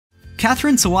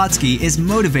Catherine Sawatsky is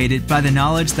motivated by the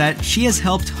knowledge that she has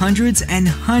helped hundreds and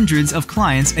hundreds of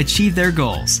clients achieve their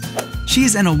goals. She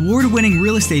is an award-winning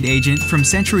real estate agent from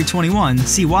Century 21,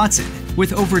 C. Watson,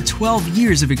 with over 12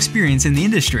 years of experience in the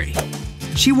industry.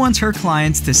 She wants her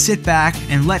clients to sit back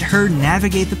and let her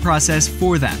navigate the process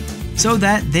for them, so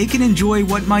that they can enjoy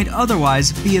what might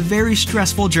otherwise be a very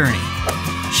stressful journey.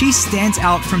 She stands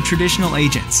out from traditional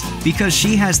agents because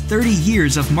she has 30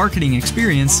 years of marketing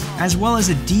experience as well as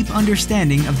a deep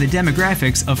understanding of the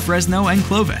demographics of Fresno and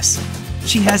Clovis.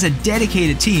 She has a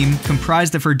dedicated team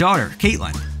comprised of her daughter,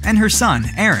 Caitlin, and her son,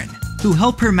 Aaron, who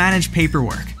help her manage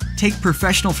paperwork, take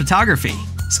professional photography,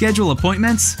 schedule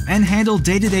appointments, and handle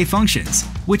day-to-day functions,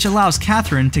 which allows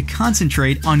Catherine to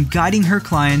concentrate on guiding her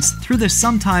clients through the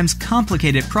sometimes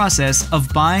complicated process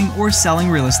of buying or selling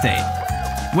real estate.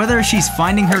 Whether she's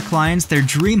finding her clients their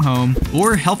dream home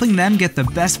or helping them get the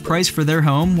best price for their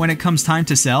home when it comes time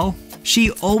to sell,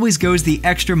 she always goes the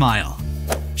extra mile.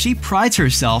 She prides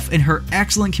herself in her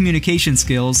excellent communication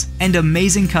skills and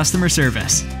amazing customer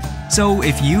service. So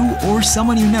if you or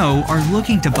someone you know are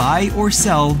looking to buy or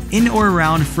sell in or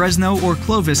around Fresno or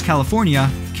Clovis, California,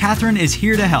 Catherine is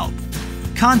here to help.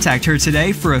 Contact her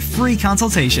today for a free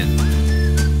consultation.